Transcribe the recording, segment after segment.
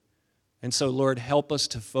And so, Lord, help us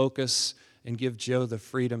to focus and give Joe the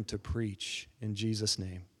freedom to preach. In Jesus'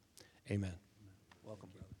 name, amen. Welcome,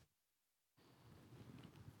 brother.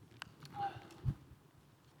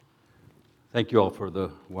 Thank you all for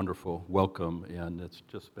the wonderful welcome, and it's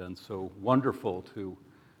just been so wonderful to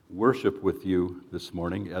worship with you this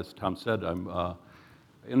morning. As Tom said, I'm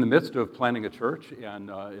in the midst of planning a church,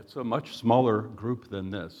 and it's a much smaller group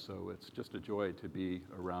than this, so it's just a joy to be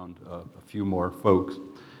around a few more folks.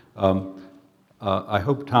 I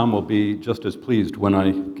hope Tom will be just as pleased when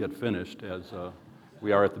I get finished as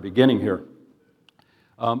we are at the beginning here.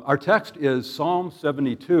 Our text is Psalm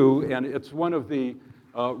 72, and it's one of the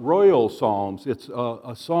royal psalms. It's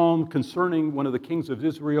a psalm concerning one of the kings of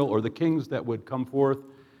Israel, or the kings that would come forth.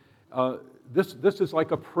 This is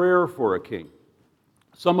like a prayer for a king.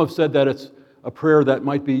 Some have said that it's a prayer that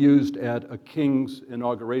might be used at a king's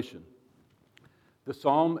inauguration. The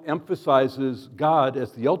psalm emphasizes God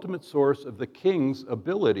as the ultimate source of the king's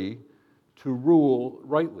ability to rule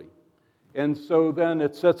rightly. And so then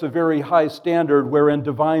it sets a very high standard wherein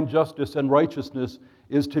divine justice and righteousness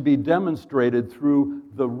is to be demonstrated through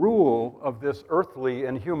the rule of this earthly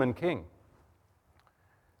and human king.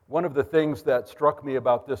 One of the things that struck me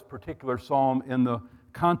about this particular psalm in the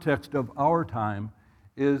context of our time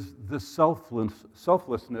is the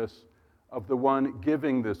selflessness of the one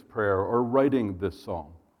giving this prayer or writing this psalm.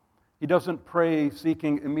 He doesn't pray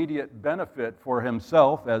seeking immediate benefit for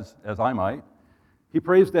himself, as I might. He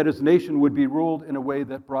prays that his nation would be ruled in a way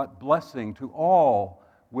that brought blessing to all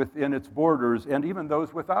within its borders and even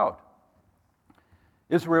those without.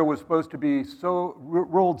 Israel was supposed to be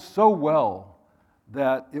ruled so well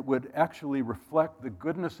that it would actually reflect the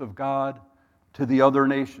goodness of God to the other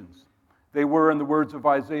nations. They were, in the words of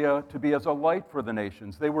Isaiah, to be as a light for the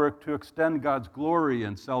nations. They were to extend God's glory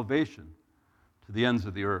and salvation to the ends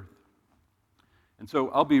of the earth. And so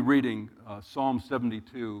I'll be reading Psalm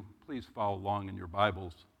 72. Please follow along in your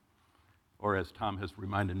Bibles, or as Tom has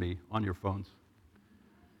reminded me, on your phones.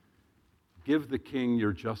 Give the king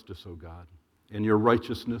your justice, O God, and your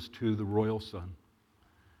righteousness to the royal son.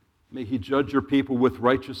 May he judge your people with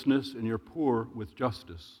righteousness and your poor with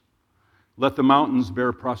justice. Let the mountains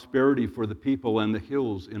bear prosperity for the people and the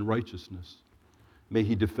hills in righteousness. May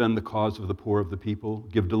he defend the cause of the poor of the people,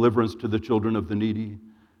 give deliverance to the children of the needy,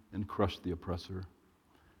 and crush the oppressor.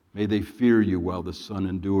 May they fear you while the sun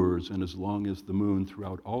endures, and as long as the moon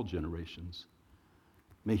throughout all generations.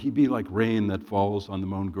 May he be like rain that falls on the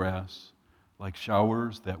mown grass, like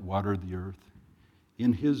showers that water the earth.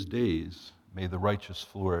 In his days may the righteous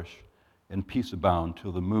flourish, and peace abound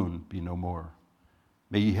till the moon be no more.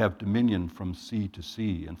 May ye have dominion from sea to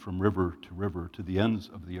sea, and from river to the ends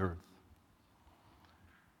of the earth.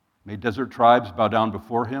 May desert tribes bow down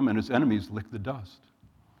before him, and his enemies lick the dust.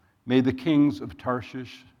 May the kings of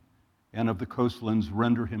Tarshish and of the coastlands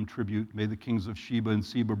render him tribute. May the kings of Sheba and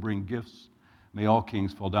Seba bring gifts. May all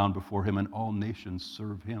kings fall down before him, and all nations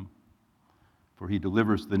serve him. For he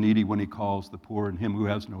delivers the needy when he calls the poor, and him who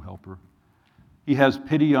has no helper. He has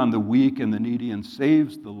pity on the weak and the needy, and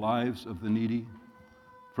saves the lives of the needy.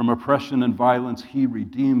 From oppression and violence he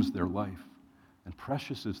redeems their life, and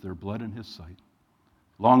precious is their blood in his sight.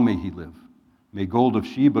 Long may he live. May gold of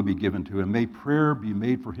Sheba be given to him. May prayer be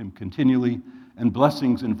made for him continually, and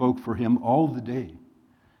blessings invoked for him all the day.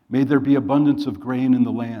 May there be abundance of grain in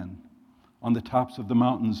the land. On the tops of the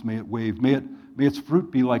mountains may it wave. May its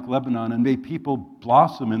fruit be like Lebanon, and may people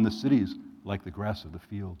blossom in the cities like the grass of the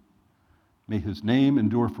field. May his name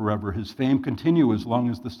endure forever, his fame continue as long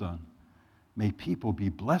as the sun. May people be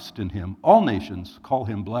blessed in him. All nations call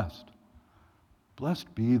him blessed.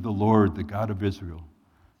 Blessed be the Lord, the God of Israel,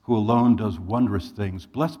 who alone does wondrous things.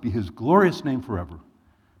 Blessed be his glorious name forever.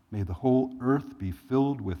 May the whole earth be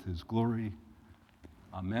filled with his glory.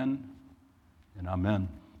 Amen and amen.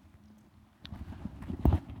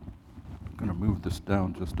 I'm going to move this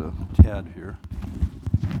down just a tad here.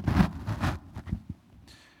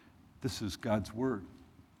 This is God's word.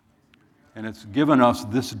 And it's given us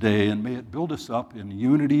this day, and may it build us up in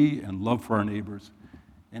unity and love for our neighbors,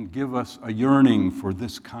 and give us a yearning for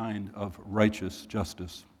this kind of righteous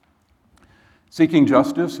justice. Seeking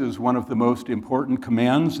justice is one of the most important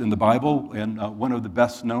commands in the Bible, and one of the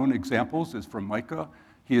best known examples is from Micah.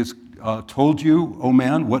 He has told you, O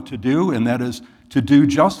man, what to do, and that is to do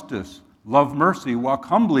justice, love mercy, walk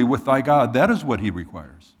humbly with thy God. That is what he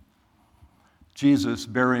requires. Jesus,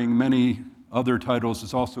 bearing many other titles,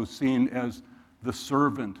 is also seen as the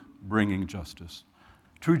servant bringing justice.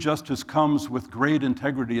 True justice comes with great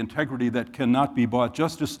integrity that cannot be bought.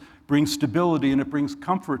 Justice brings stability and it brings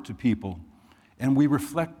comfort to people. And we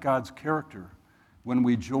reflect God's character when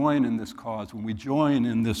we join in this cause, when we join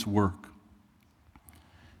in this work.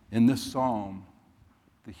 In this psalm,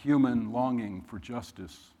 the human longing for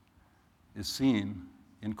justice is seen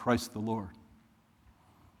in Christ the Lord.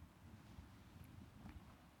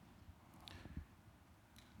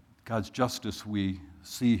 God's justice we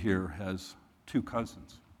see here has two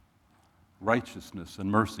cousins, righteousness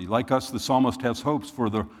and mercy. Like us, the psalmist has hopes for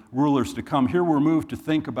the rulers to come. Here we're moved to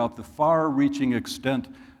think about the far-reaching extent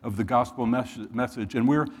of the gospel message, and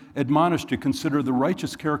we're admonished to consider the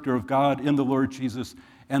righteous character of God in the Lord Jesus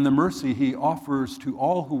and the mercy he offers to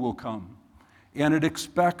all who will come. And it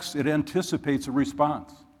anticipates a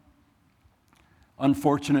response.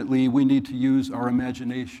 Unfortunately, we need to use our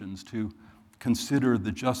imaginations to consider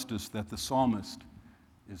the justice that the psalmist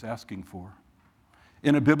is asking for.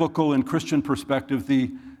 In a biblical and Christian perspective,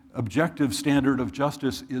 the objective standard of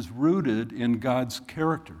justice is rooted in God's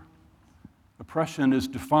character. Oppression is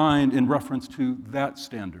defined in reference to that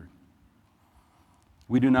standard.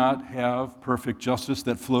 We do not have perfect justice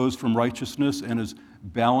that flows from righteousness and is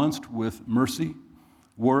balanced with mercy.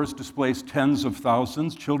 Wars displace tens of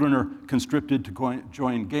thousands. Children are conscripted to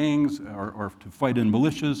join gangs or to fight in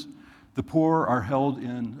militias. The poor are held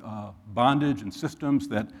in bondage and systems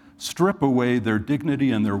that strip away their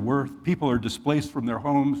dignity and their worth. People are displaced from their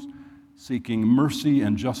homes, seeking mercy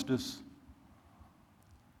and justice.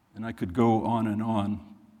 And I could go on and on.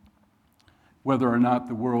 Whether or not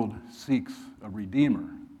the world seeks a redeemer,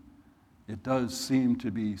 it does seem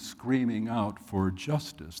to be screaming out for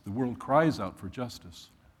justice. The world cries out for justice.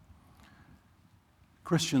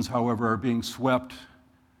 Christians, however, are being swept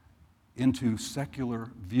into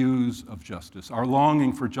secular views of justice. Our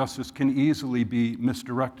longing for justice can easily be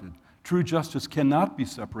misdirected. True justice cannot be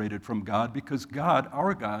separated from God because God,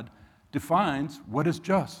 our God, defines what is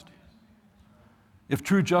just. If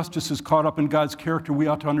true justice is caught up in God's character, we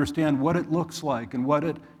ought to understand what it looks like and what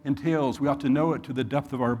it entails. We ought to know it to the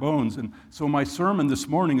depth of our bones. And so my sermon this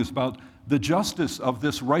morning is about the justice of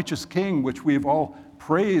this righteous King, which we have all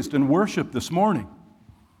praised and worshiped this morning.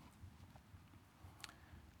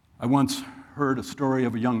 I once heard a story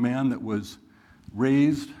of a young man that was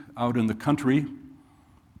raised out in the country.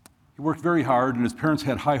 He worked very hard, and his parents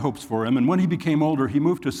had high hopes for him. And when he became older, he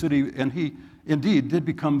moved to a city, and he indeed did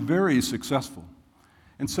become very successful.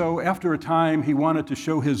 And so after a time, he wanted to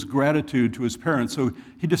show his gratitude to his parents, so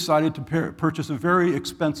he decided to purchase a very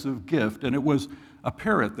expensive gift, and it was a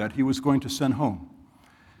parrot that he was going to send home.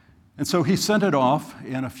 And so he sent it off,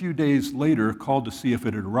 and a few days later called to see if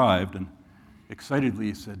it had arrived, and excitedly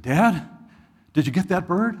he said, "Dad, did you get that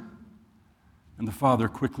bird?" And the father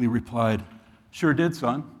quickly replied, "Sure did,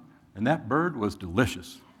 son, and that bird was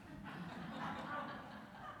delicious."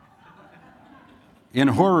 In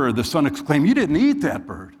horror, the son exclaimed, "You didn't eat that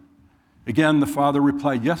bird." Again, the father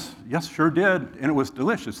replied, yes, sure did, and it was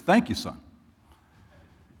delicious. Thank you, son."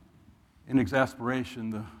 In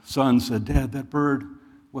exasperation, the son said, "Dad, that bird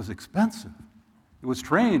was expensive. It was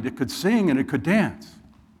trained, it could sing, and it could dance."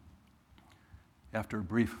 After a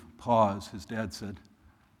brief pause, his dad said,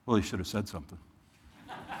 "Well, he should have said something."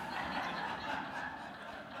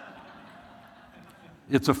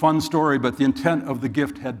 It's a fun story, but the intent of the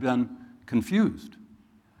gift had been confused.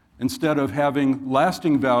 Instead of having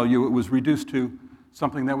lasting value, it was reduced to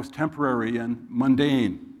something that was temporary and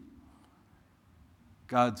mundane.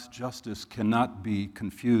 God's justice cannot be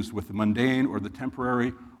confused with the mundane or the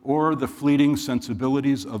temporary or the fleeting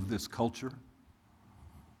sensibilities of this culture.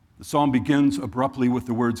 The psalm begins abruptly with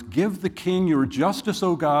the words, "Give the king your justice,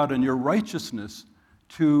 O God, and your righteousness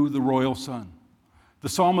to the royal son." The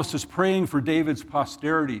psalmist is praying for David's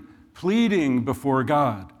posterity, pleading before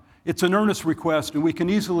God. It's an earnest request, and we can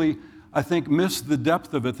easily, I think, miss the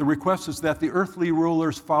depth of it. The request is that the earthly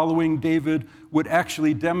rulers following David would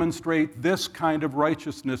actually demonstrate this kind of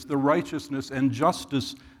righteousness, the righteousness and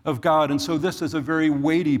justice of God. And so this is a very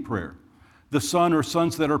weighty prayer. The son or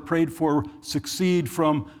sons that are prayed for succeed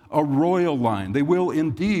from a royal line. They will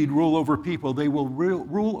indeed rule over people. They will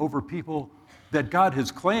rule over people that God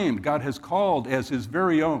has claimed, God has called as his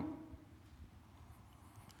very own.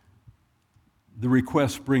 The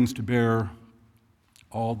request brings to bear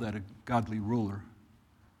all that a godly ruler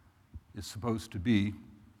is supposed to be: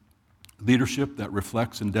 leadership that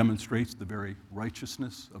reflects and demonstrates the very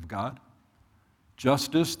righteousness of God,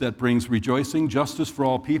 justice that brings rejoicing, justice for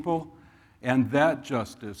all people, and that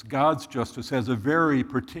justice, God's justice, has a very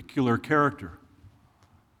particular character.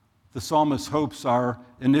 The psalmist's hopes are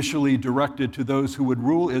initially directed to those who would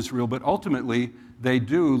rule Israel, but ultimately they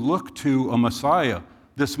do look to a Messiah,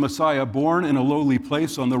 this Messiah born in a lowly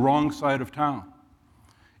place on the wrong side of town.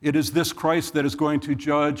 It is this Christ that is going to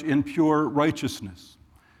judge in pure righteousness.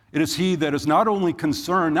 It is he that is not only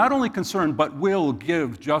concerned, but will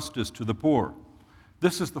give justice to the poor.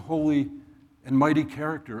 This is the holy and mighty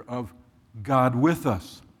character of God with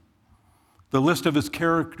us. The list of his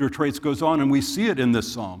character traits goes on, and we see it in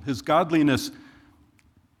this psalm. His godliness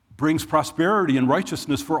brings prosperity and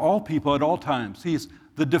righteousness for all people at all times. He's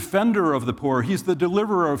the defender of the poor. He's the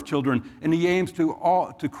deliverer of children, and he aims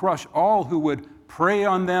to crush all who would prey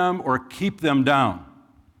on them or keep them down.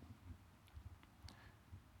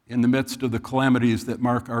 In the midst of the calamities that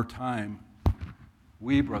mark our time,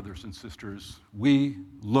 we, brothers and sisters, we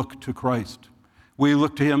look to Christ. We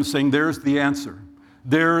look to him saying, there's the answer.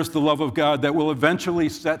 There's the love of God that will eventually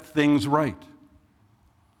set things right.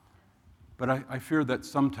 But I fear that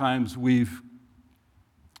sometimes we've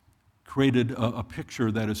created a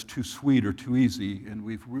picture that is too sweet or too easy, and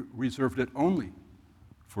we've reserved it only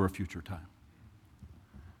for a future time.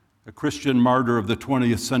 A Christian martyr of the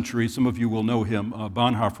 20th century, some of you will know him,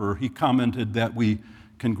 Bonhoeffer, he commented that we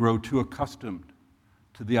can grow too accustomed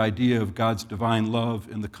to the idea of God's divine love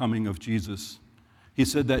in the coming of Jesus. He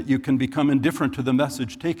said that you can become indifferent to the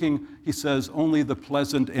message, taking, he says, only the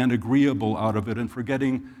pleasant and agreeable out of it and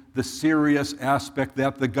forgetting the serious aspect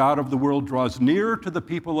that the God of the world draws near to the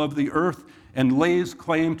people of the earth and lays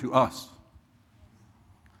claim to us.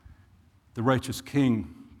 The righteous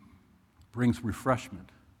King brings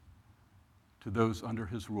refreshment to those under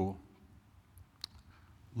his rule.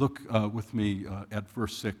 Look with me at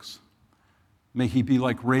verse 6. May he be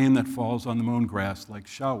like rain that falls on the mown grass, like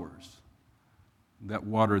showers that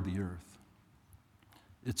water the earth.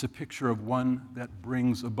 It's a picture of one that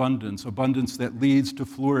brings abundance, abundance that leads to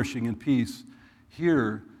flourishing and peace.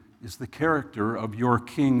 Here is the character of your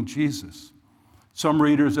King Jesus. Some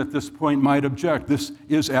readers at this point might object. This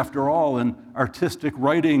is, after all, an artistic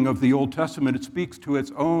writing of the Old Testament. It speaks to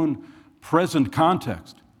its own present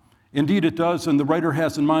context. Indeed, it does, and the writer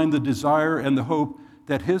has in mind the desire and the hope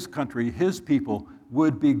that his country, his people,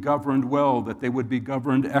 would be governed well, that they would be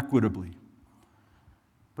governed equitably.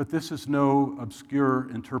 But this is no obscure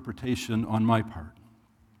interpretation on my part.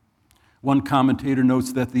 One commentator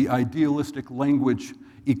notes that the idealistic language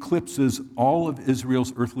eclipses all of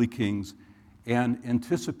Israel's earthly kings and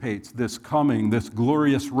anticipates this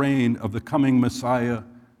glorious reign of the coming Messiah,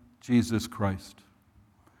 Jesus Christ.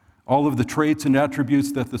 All of the traits and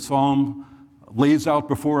attributes that the psalm lays out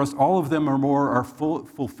before us, all of them or more are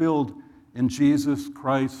fulfilled in Jesus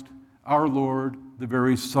Christ, our Lord, the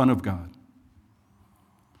very Son of God.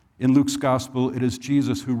 In Luke's gospel, it is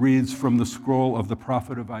Jesus who reads from the scroll of the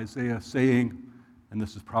prophet of Isaiah, saying, and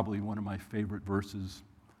this is probably one of my favorite verses,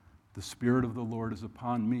 "The Spirit of the Lord is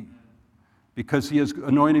upon me, because he has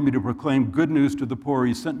anointed me to proclaim good news to the poor.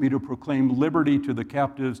 He sent me to proclaim liberty to the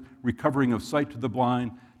captives, recovering of sight to the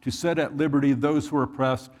blind, to set at liberty those who are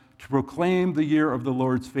oppressed, to proclaim the year of the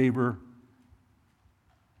Lord's favor."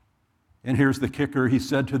 And here's the kicker. He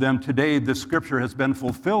said to them, "Today this scripture has been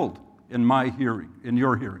fulfilled in my hearing, in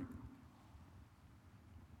your hearing."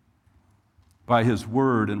 By his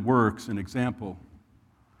word and works and example,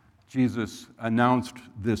 Jesus announced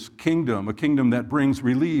this kingdom, a kingdom that brings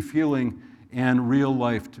relief, healing, and real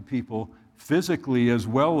life to people physically as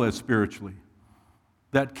well as spiritually.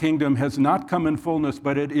 That kingdom has not come in fullness,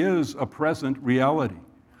 but it is a present reality.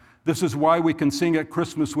 This is why we can sing at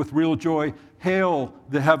Christmas with real joy, "Hail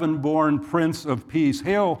the heaven-born Prince of Peace.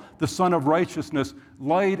 Hail the Son of Righteousness,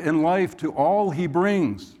 light and life to all he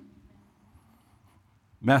brings."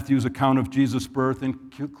 Matthew's account of Jesus' birth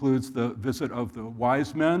includes the visit of the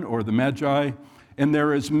wise men or the Magi, and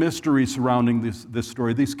there is mystery surrounding this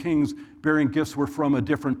story. These kings bearing gifts were from a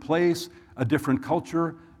different place, a different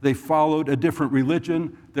culture. They followed a different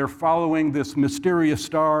religion. They're following this mysterious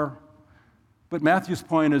star. But Matthew's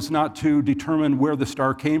point is not to determine where the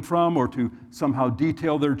star came from or to somehow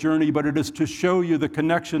detail their journey, but it is to show you the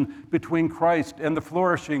connection between Christ and the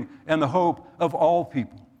flourishing and the hope of all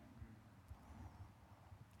people.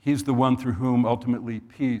 He's the one through whom ultimately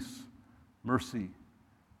peace, mercy,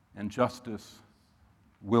 and justice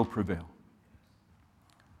will prevail.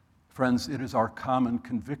 Friends, it is our common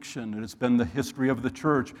conviction. It has been the history of the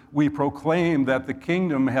church. We proclaim that the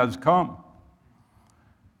kingdom has come.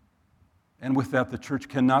 And with that, the church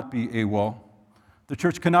cannot be AWOL. The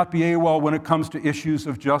church cannot be AWOL when it comes to issues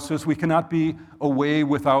of justice. We cannot be away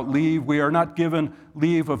without leave. We are not given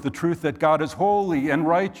leave of the truth that God is holy and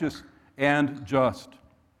righteous and just.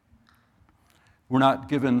 We're not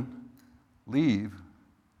given leave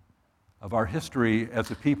of our history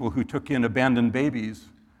as a people who took in abandoned babies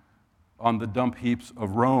on the dump heaps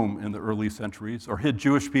of Rome in the early centuries, or hid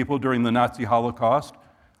Jewish people during the Nazi Holocaust,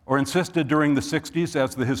 or insisted during the 60s,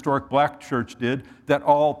 as the historic black church did, that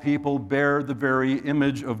all people bear the very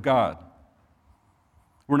image of God.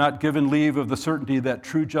 We're not given leave of the certainty that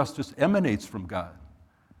true justice emanates from God,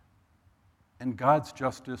 And God's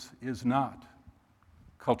justice is not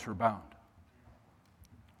culture-bound.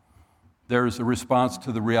 There's a response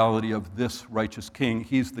to the reality of this righteous king.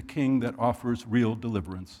 He's the king that offers real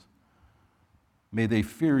deliverance. May they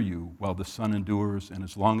fear you while the sun endures and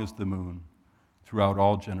as long as the moon, throughout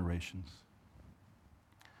all generations.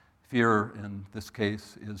 Fear, in this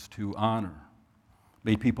case, is to honor.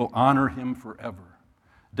 May people honor him forever.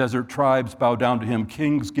 Desert tribes bow down to him.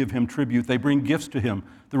 Kings give him tribute. They bring gifts to him.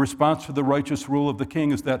 The response to the righteous rule of the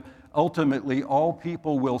king is that ultimately all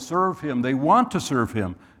people will serve him. They want to serve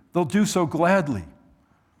him. They'll do so gladly.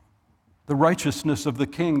 The righteousness of the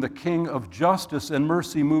king of justice and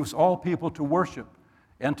mercy, moves all people to worship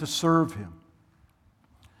and to serve him.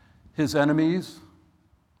 His enemies,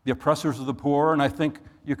 the oppressors of the poor, and I think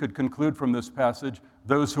you could conclude from this passage,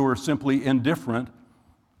 those who are simply indifferent,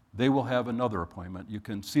 they will have another appointment. You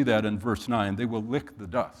can see that in verse 9. They will lick the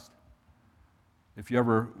dust. If you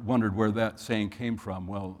ever wondered where that saying came from,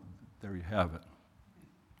 well, there you have it.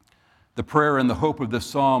 The prayer and the hope of this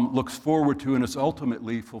psalm looks forward to and is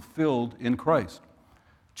ultimately fulfilled in Christ.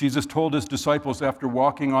 Jesus told his disciples after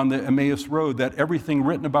walking on the Emmaus Road that everything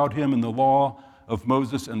written about him in the law of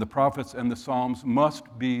Moses and the prophets and the Psalms must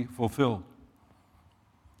be fulfilled.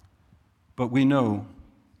 But we know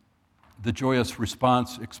the joyous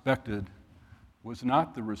response expected was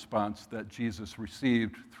not the response that Jesus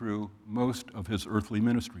received through most of his earthly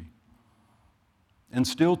ministry. And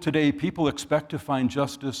still today, people expect to find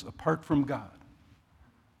justice apart from God,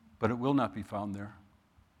 but it will not be found there.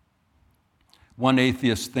 One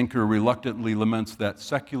atheist thinker reluctantly laments that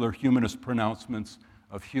secular humanist pronouncements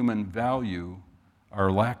of human value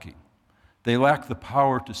are lacking. They lack the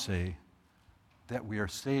power to say that we are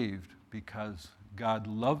saved because God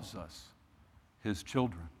loves us, his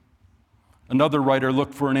children. Another writer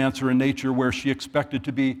looked for an answer in nature where she expected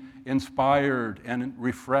to be inspired and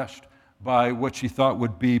refreshed by what she thought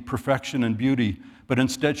would be perfection and beauty, but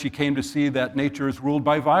instead she came to see that nature is ruled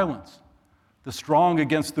by violence, the strong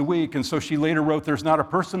against the weak, and so she later wrote, "There's not a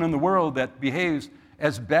person in the world that behaves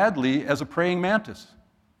as badly as a praying mantis."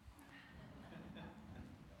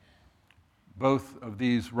 Both of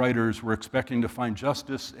these writers were expecting to find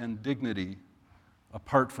justice and dignity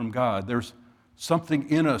apart from God. There's something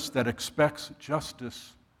in us that expects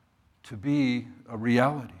justice to be a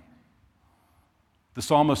reality. The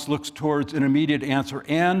psalmist looks towards an immediate answer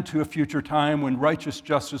and to a future time when righteous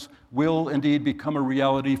justice will indeed become a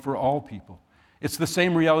reality for all people. It's the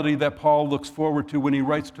same reality that Paul looks forward to when he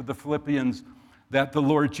writes to the Philippians that the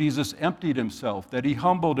Lord Jesus emptied himself, that he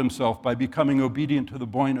humbled himself by becoming obedient to the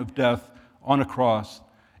point of death on a cross,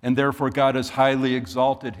 and therefore God has highly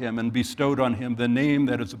exalted him and bestowed on him the name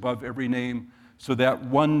that is above every name, so that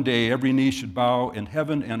one day every knee should bow in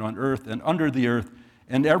heaven and on earth and under the earth,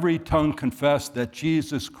 and every tongue confess that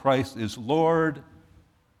Jesus Christ is Lord,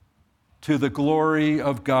 to the glory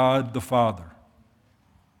of God the Father.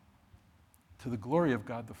 To the glory of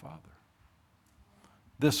God the Father.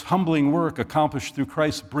 This humbling work accomplished through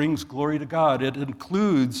Christ brings glory to God. It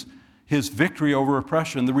includes his victory over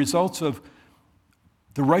oppression. The results of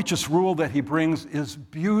the righteous rule that he brings is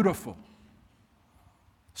beautiful.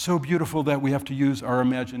 So beautiful that we have to use our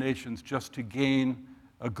imaginations just to gain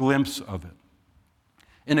a glimpse of it.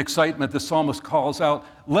 In excitement, the psalmist calls out,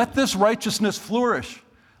 "Let this righteousness flourish.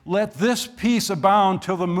 Let this peace abound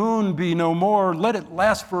till the moon be no more. Let it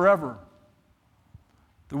last forever."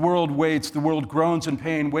 The world waits, the world groans in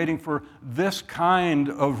pain, waiting for this kind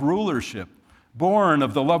of rulership, born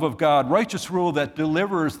of the love of God, righteous rule that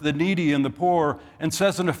delivers the needy and the poor and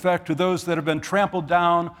says in effect to those that have been trampled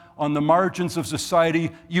down on the margins of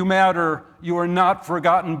society, "You matter, you are not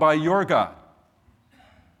forgotten by your God."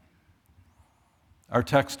 Our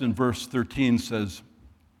text in verse 13 says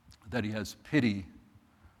that he has pity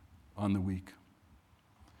on the weak.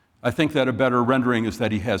 I think that a better rendering is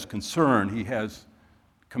that he has concern, he has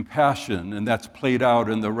compassion, and that's played out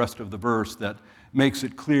in the rest of the verse that makes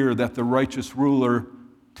it clear that the righteous ruler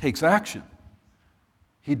takes action.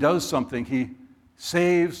 He does something. He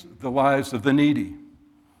saves the lives of the needy.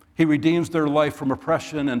 He redeems their life from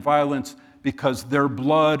oppression and violence because their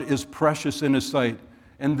blood is precious in his sight.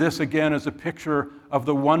 And this, again, is a picture of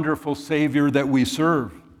the wonderful Savior that we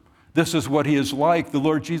serve. This is what he is like. The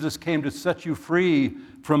Lord Jesus came to set you free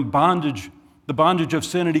from bondage, the bondage of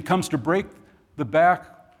sin, and he comes to break the back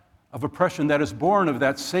of oppression that is born of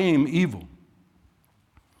that same evil.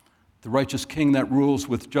 The righteous king that rules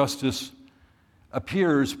with justice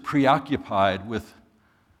appears preoccupied with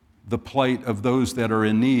the plight of those that are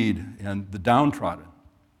in need and the downtrodden.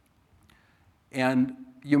 And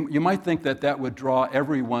you might think that that would draw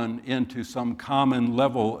everyone into some common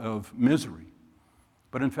level of misery.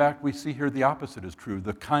 But in fact, we see here the opposite is true.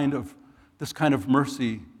 This kind of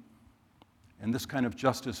mercy and this kind of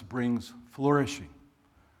justice brings flourishing.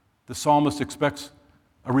 The psalmist expects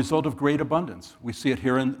a result of great abundance. We see it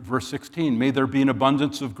here in verse 16. May there be an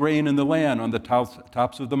abundance of grain in the land on the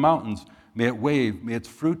tops of the mountains. May it wave, may its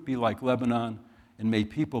fruit be like Lebanon, and may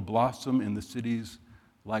people blossom in the cities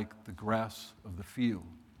like the grass of the field.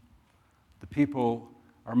 The people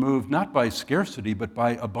are moved not by scarcity, but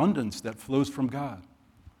by abundance that flows from God.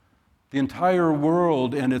 The entire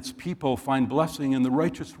world and its people find blessing in the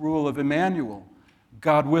righteous rule of Emmanuel,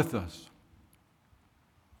 God with us.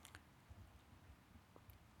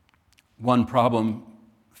 One problem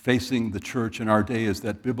facing the church in our day is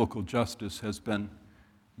that biblical justice has been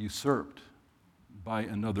usurped by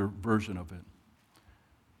another version of it.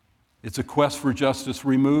 It's a quest for justice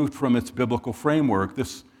removed from its biblical framework.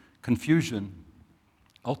 This confusion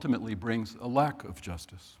ultimately brings a lack of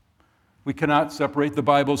justice. We cannot separate the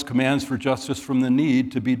Bible's commands for justice from the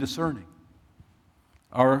need to be discerning.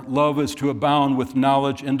 Our love is to abound with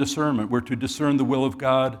knowledge and discernment. We're to discern the will of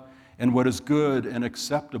God and what is good and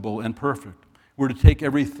acceptable and perfect. We're to take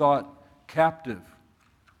every thought captive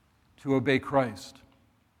to obey Christ.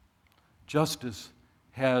 Justice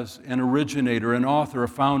has an originator, an author, a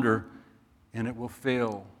founder, and it will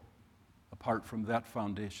fail apart from that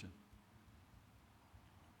foundation.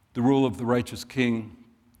 The rule of the righteous king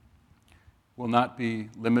will not be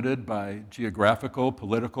limited by geographical,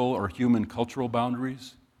 political, or human cultural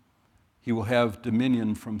boundaries. He will have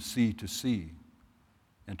dominion from sea to sea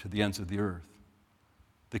and to the ends of the earth.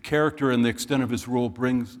 The character and the extent of his rule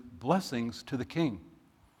brings blessings to the king.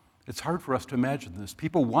 It's hard for us to imagine this.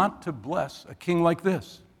 People want to bless a king like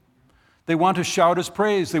this. They want to shout his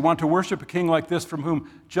praise. They want to worship a king like this from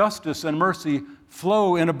whom justice and mercy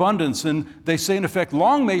flow in abundance. And they say, in effect,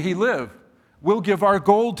 long may he live. We'll give our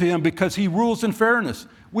gold to him because he rules in fairness.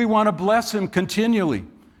 We want to bless him continually.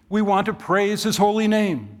 We want to praise his holy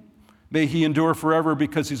name. May he endure forever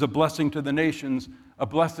because he's a blessing to the nations, a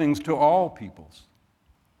blessing to all peoples.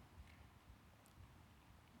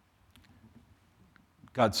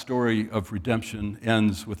 God's story of redemption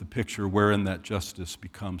ends with a picture wherein that justice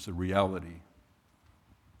becomes a reality.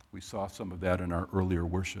 We saw some of that in our earlier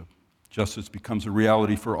worship. Justice becomes a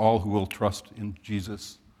reality for all who will trust in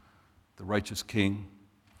Jesus, the righteous King.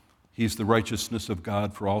 He's the righteousness of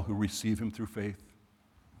God for all who receive him through faith.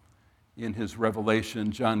 In his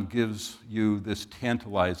revelation, John gives you this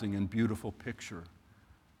tantalizing and beautiful picture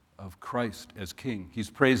of Christ as King. He's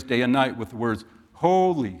praised day and night with the words,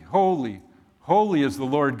 "Holy, holy, holy is the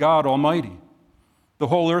Lord God Almighty." The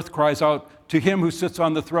whole earth cries out, "To him who sits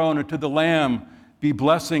on the throne and to the Lamb be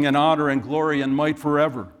blessing and honor and glory and might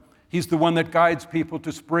forever." He's the one that guides people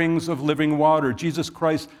to springs of living water. Jesus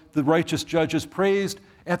Christ, the righteous judge, is praised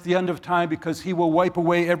at the end of time because he will wipe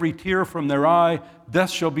away every tear from their eye.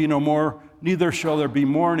 Death shall be no more, neither shall there be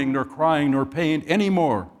mourning, nor crying, nor pain any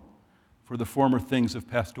more, for the former things have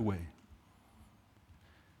passed away.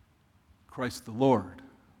 Christ the Lord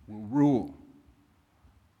will rule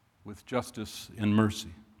with justice and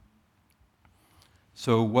mercy.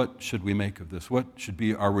 So what should we make of this? What should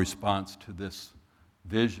be our response to this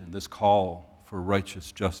vision, this call for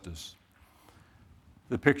righteous justice?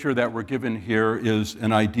 The picture that we're given here is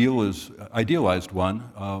an idealized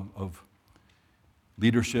one of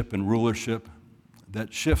leadership and rulership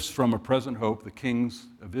that shifts from a present hope, the kings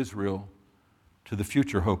of Israel, to the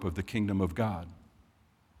future hope of the kingdom of God.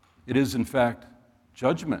 It is, in fact,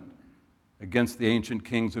 judgment against the ancient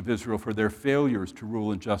kings of Israel for their failures to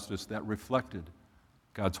rule in justice that reflected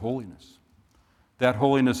God's holiness. That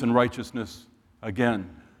holiness and righteousness, again,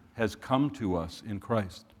 has come to us in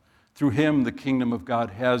Christ. Through him, the kingdom of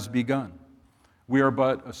God has begun. We are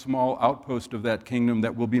but a small outpost of that kingdom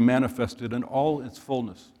that will be manifested in all its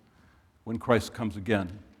fullness when Christ comes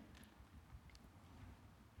again.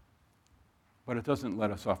 But it doesn't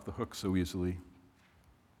let us off the hook so easily.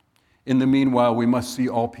 In the meanwhile, we must see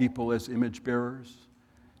all people as image bearers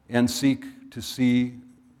and seek to see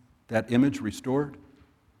that image restored.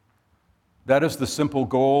 That is the simple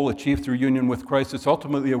goal achieved through union with Christ. It's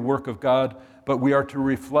ultimately a work of God, but we are to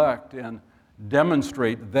reflect and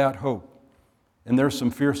demonstrate that hope. And there's some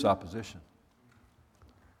fierce opposition.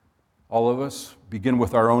 All of us begin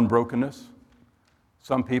with our own brokenness.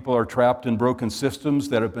 Some people are trapped in broken systems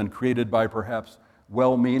that have been created by perhaps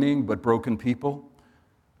well-meaning but broken people.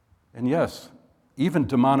 And yes, even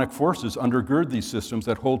demonic forces undergird these systems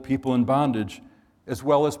that hold people in bondage, as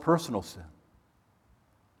well as personal sin.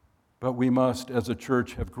 But we must, as a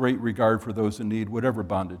church, have great regard for those in need, whatever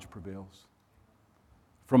bondage prevails.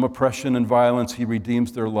 From oppression and violence, he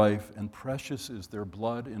redeems their life, and precious is their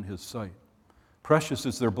blood in his sight. Precious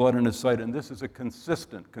is their blood in his sight, and this is a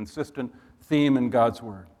consistent theme in God's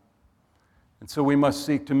word. And so we must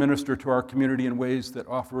seek to minister to our community in ways that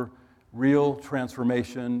offer real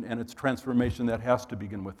transformation, and it's transformation that has to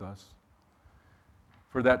begin with us.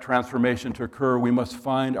 For that transformation to occur, we must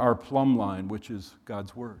find our plumb line, which is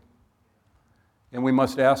God's word. And we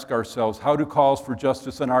must ask ourselves, how do calls for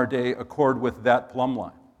justice in our day accord with that plumb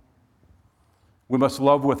line? We must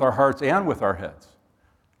love with our hearts and with our heads.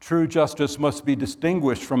 True justice must be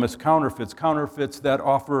distinguished from its counterfeits that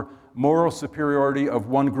offer moral superiority of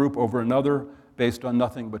one group over another based on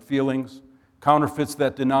nothing but feelings, counterfeits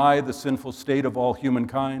that deny the sinful state of all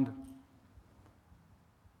humankind.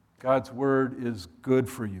 God's word is good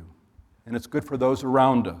for you, and it's good for those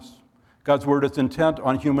around us. God's word is intent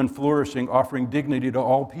on human flourishing, offering dignity to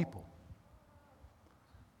all people.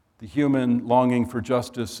 The human longing for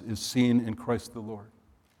justice is seen in Christ the Lord.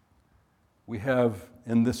 We have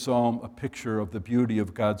in this psalm a picture of the beauty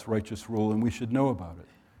of God's righteous rule, and we should know about it.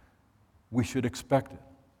 We should expect it.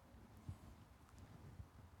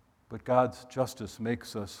 But God's justice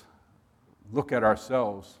makes us look at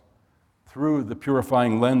ourselves through the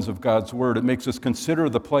purifying lens of God's word. It makes us consider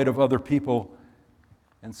the plight of other people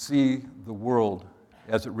and see the world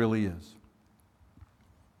as it really is.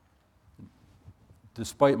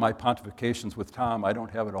 Despite my pontifications with Tom, I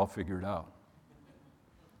don't have it all figured out.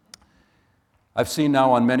 I've seen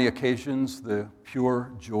now on many occasions the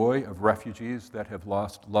pure joy of refugees that have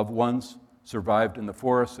lost loved ones, survived in the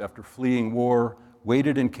forests after fleeing war,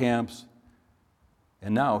 waited in camps,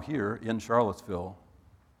 and now here in Charlottesville,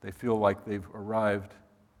 they feel like they've arrived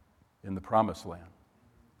in the promised land.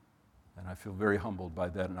 And I feel very humbled by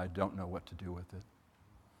that, and I don't know what to do with it.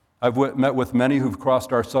 I've met with many who've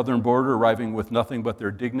crossed our southern border, arriving with nothing but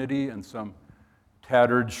their dignity and some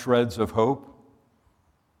tattered shreds of hope.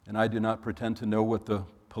 And I do not pretend to know what the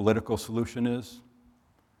political solution is.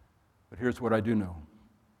 But here's what I do know.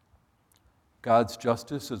 God's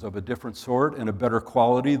justice is of a different sort and a better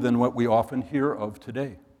quality than what we often hear of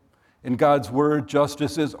today. In God's word,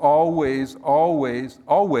 justice is always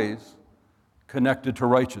connected to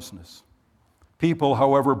righteousness. People,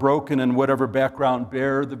 however broken and whatever background,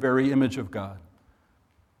 bear the very image of God.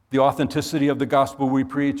 The authenticity of the gospel we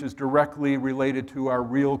preach is directly related to our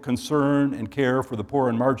real concern and care for the poor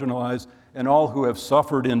and marginalized and all who have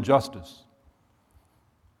suffered injustice.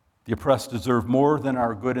 The oppressed deserve more than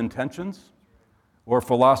our good intentions or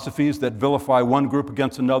philosophies that vilify one group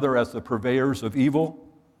against another as the purveyors of evil.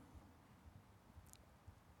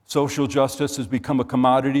 Social justice has become a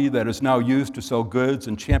commodity that is now used to sell goods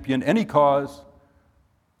and champion any cause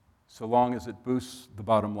so long as it boosts the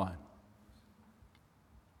bottom line.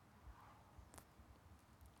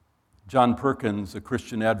 John Perkins, a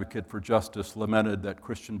Christian advocate for justice, lamented that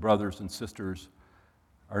Christian brothers and sisters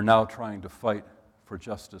are now trying to fight for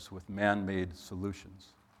justice with man-made solutions.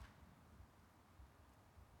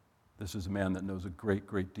 This is a man that knows a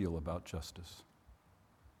great deal about justice.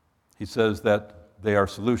 He says that they are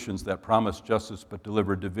solutions that promise justice but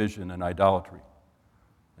deliver division and idolatry,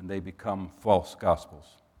 and they become false gospels.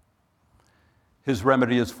 His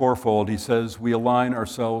remedy is fourfold. He says, we align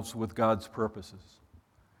ourselves with God's purposes.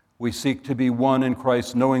 We seek to be one in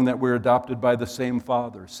Christ, knowing that we're adopted by the same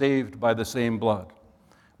Father, saved by the same blood.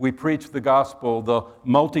 We preach the gospel, the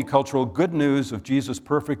multicultural good news of Jesus'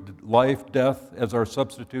 perfect life, death as our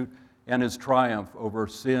substitute, and his triumph over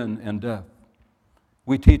sin and death.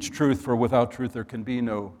 We teach truth, for without truth there can be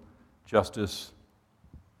no justice,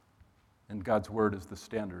 and God's word is the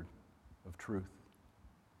standard of truth.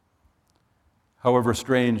 However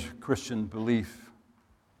strange Christian belief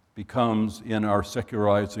becomes in our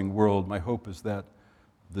secularizing world, my hope is that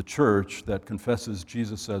the church that confesses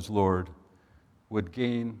Jesus as Lord would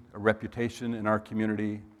gain a reputation in our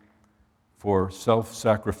community for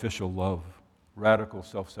self-sacrificial love, radical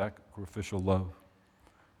self-sacrificial love.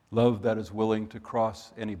 Love that is willing to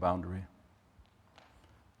cross any boundary.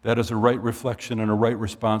 That is a right reflection and a right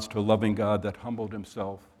response to a loving God that humbled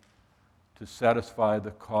himself to satisfy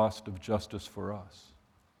the cost of justice for us.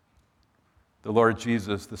 The Lord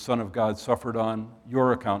Jesus, the Son of God, suffered on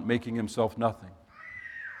your account, making himself nothing.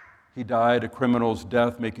 He died a criminal's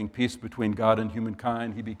death, making peace between God and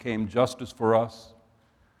humankind. He became justice for us.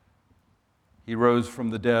 He rose from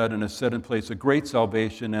the dead and has set in place a great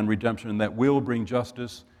salvation and redemption that will bring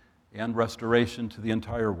justice and restoration to the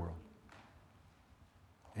entire world.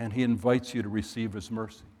 And he invites you to receive his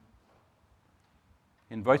mercy.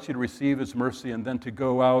 He invites you to receive his mercy and then to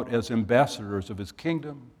go out as ambassadors of his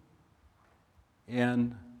kingdom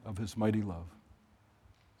and of his mighty love.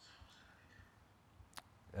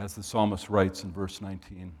 As the psalmist writes in verse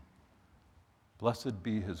 19, Blessed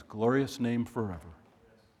be his glorious name forever.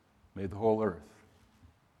 May the whole earth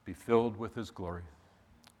be filled with his glory.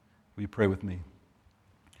 Will you pray with me?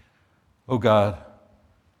 O God,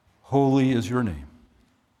 holy is your name.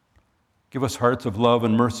 Give us hearts of love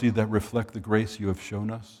and mercy that reflect the grace you have shown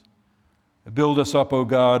us. Build us up, O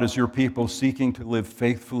God, as your people seeking to live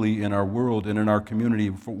faithfully in our world and in our community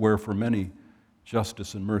where for many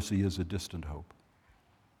justice and mercy is a distant hope.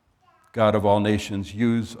 God of all nations,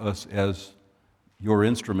 use us as your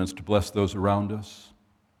instruments to bless those around us.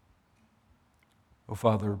 O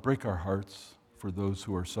Father, break our hearts for those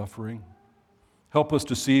who are suffering. Help us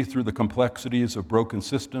to see through the complexities of broken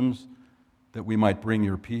systems that we might bring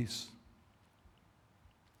your peace.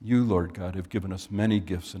 You, Lord God, have given us many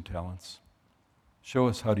gifts and talents. Show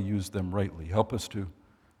us how to use them rightly. Help us to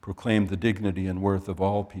proclaim the dignity and worth of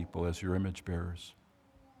all people as your image bearers.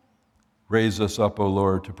 Raise us up, O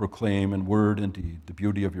Lord, to proclaim in word and deed the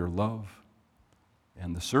beauty of your love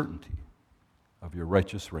and the certainty of your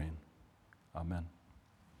righteous reign. Amen.